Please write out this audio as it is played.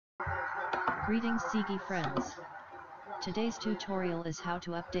Greetings Sigi friends. Today's tutorial is how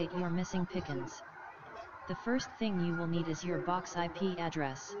to update your missing picons. The first thing you will need is your box IP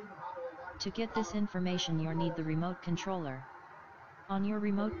address. To get this information you need the remote controller. On your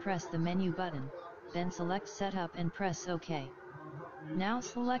remote press the menu button, then select Setup and press OK. Now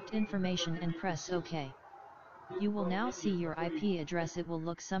select Information and press OK. You will now see your IP address. It will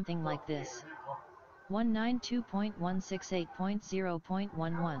look something like this.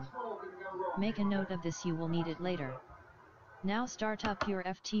 192.168.0.11. Make a note of this, you will need it later. Now start up your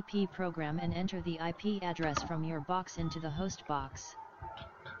FTP program and enter the IP address from your box into the host box.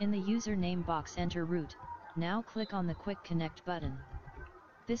 In the username box enter root, now click on the Quick Connect button.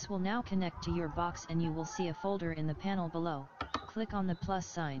 This will now connect to your box and you will see a folder in the panel below. Click on the plus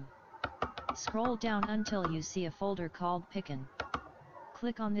sign. Scroll down until you see a folder called Picon.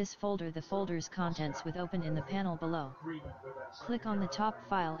 Click on this folder. The folder's contents will open in the panel below. Click on the top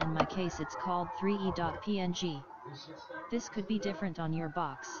file. In my case it's called 3e.png. This could be different on your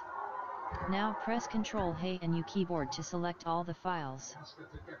box. Now press Ctrl Hey and your keyboard to select all the files.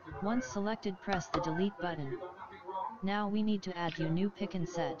 Once selected, press the delete button. Now we need to add your new picon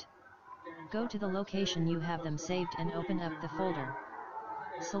set. Go to the location you have them saved and open up the folder.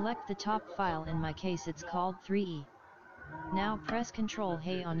 Select the top file. In my case it's called 3e. Now press Ctrl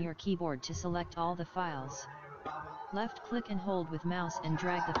Hey on your keyboard to select all the files. Left click and hold with mouse and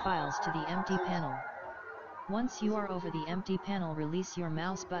drag the files to the empty panel. Once you are over the empty panel, release your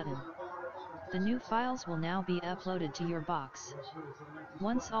mouse button. The new files will now be uploaded to your box.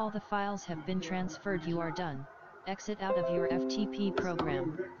 Once all the files have been transferred, you are done. Exit out of your FTP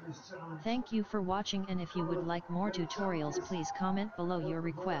program. Thank you for watching, and if you would like more tutorials, please comment below your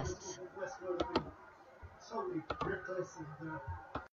requests.